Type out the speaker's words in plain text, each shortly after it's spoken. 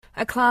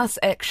A class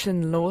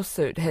action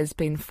lawsuit has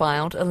been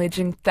filed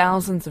alleging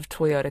thousands of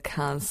Toyota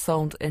cars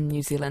sold in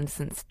New Zealand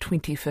since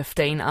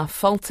 2015 are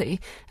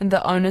faulty and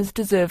the owners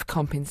deserve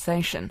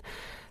compensation.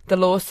 The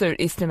lawsuit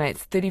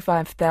estimates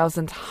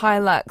 35,000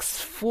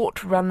 Hilux,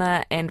 Ford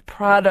Runner and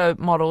Prado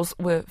models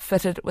were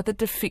fitted with a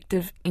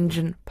defective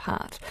engine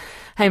part.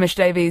 Hamish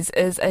Davies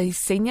is a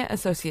senior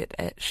associate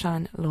at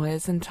Shine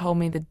Lawyers and told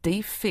me the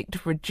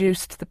defect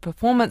reduced the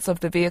performance of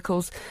the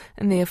vehicles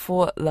and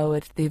therefore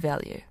lowered their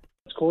value.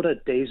 It's called a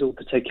diesel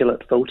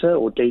particulate filter,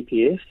 or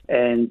DPF,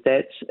 and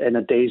that's in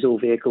a diesel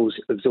vehicle's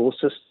exhaust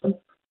system.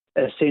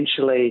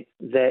 Essentially,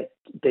 that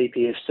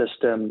DPF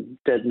system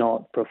did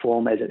not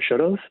perform as it should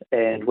have,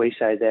 and we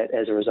say that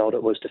as a result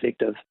it was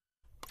defective.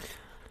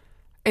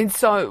 And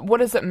so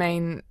what does it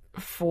mean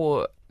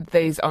for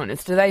these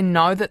owners? Do they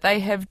know that they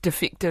have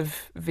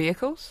defective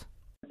vehicles?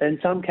 In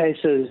some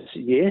cases,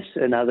 yes,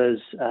 in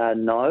others,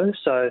 no.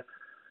 So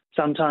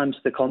sometimes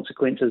the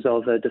consequences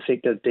of a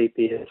defective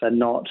DPF are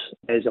not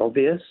as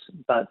obvious,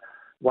 but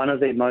one of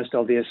the most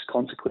obvious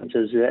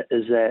consequences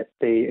is that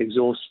the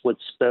exhaust would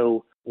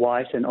spill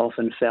white and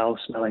often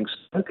foul-smelling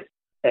smoke.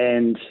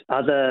 And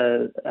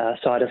other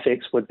side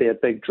effects would be a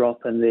big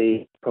drop in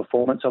the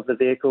performance of the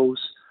vehicles,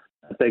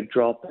 a big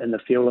drop in the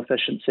fuel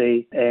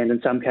efficiency, and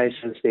in some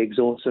cases the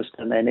exhaust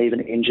system and even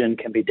engine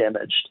can be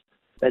damaged.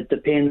 It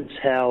depends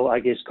how,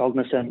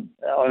 cognizant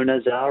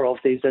owners are of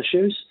these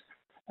issues.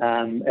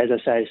 As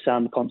I say,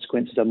 some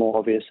consequences are more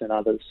obvious than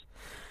others.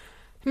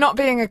 Not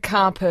being a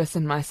car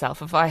person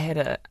myself, if I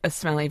had a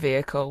smelly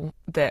vehicle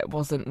that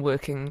wasn't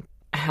working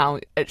how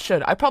it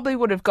should, I probably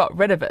would have got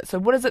rid of it. So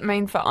what does it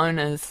mean for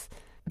owners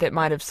that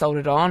might have sold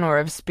it on or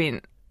have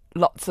spent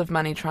lots of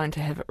money trying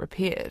to have it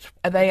repaired?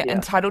 Are they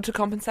entitled to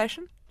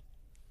compensation?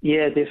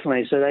 Yeah,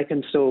 definitely. So they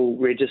can still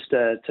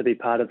register to be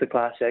part of the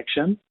class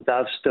action.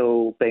 They've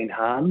still been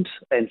harmed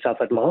and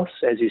suffered loss,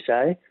 as you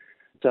say.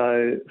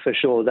 So for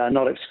sure, they're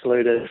not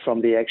excluded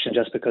from the action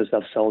just because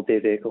they've sold their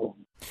vehicle.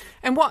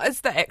 And what is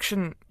the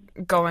action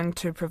going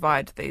to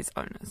provide these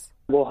owners?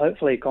 Well,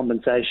 hopefully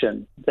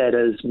compensation. That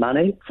is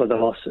money for the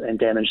loss and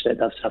damage that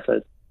they've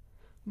suffered.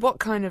 What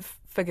kind of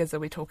figures are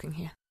we talking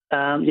here?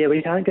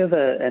 We can't give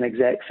an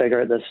exact figure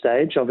at this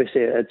stage.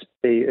 Obviously, it's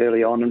be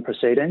early on in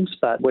proceedings,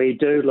 but we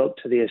do look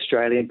to the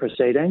Australian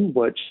proceeding,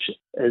 which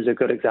is a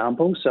good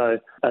example. So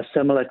a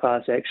similar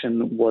class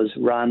action was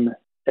run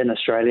in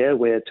Australia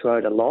where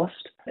Toyota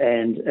lost,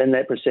 and in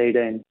that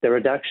proceeding, the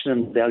reduction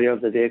in value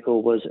of the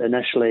vehicle was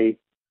initially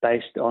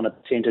based on a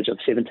percentage of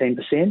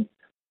 17%,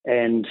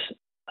 and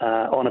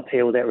on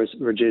appeal that was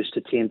reduced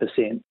to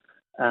 10%.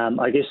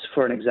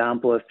 For an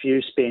example, if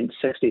you spent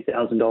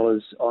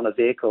 $60,000 on a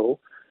vehicle,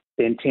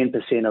 then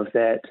 10% of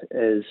that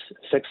is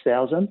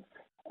 $6,000,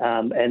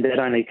 and that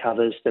only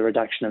covers the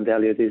reduction in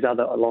value. There's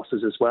other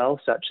losses as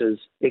well, such as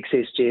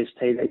excess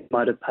GST that you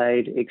might have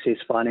paid, excess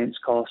finance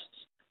costs,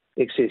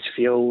 excess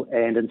fuel,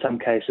 and in some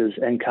cases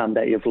income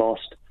that you've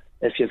lost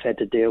if you've had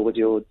to deal with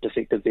your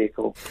defective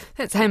vehicle.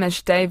 That's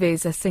Hamish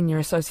Davies, a senior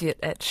associate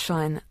at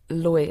Shine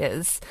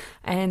Lawyers,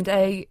 and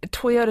a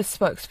Toyota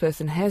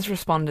spokesperson has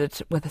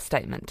responded with a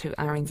statement to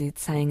RNZ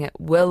saying it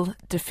will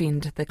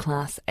defend the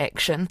class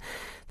action.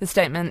 The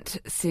statement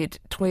said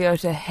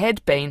Toyota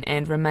had been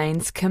and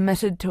remains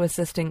committed to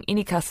assisting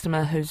any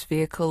customer whose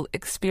vehicle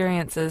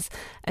experiences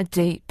a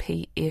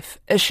DPF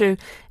issue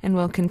and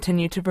will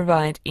continue to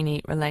provide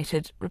any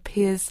related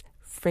repairs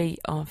free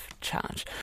of charge.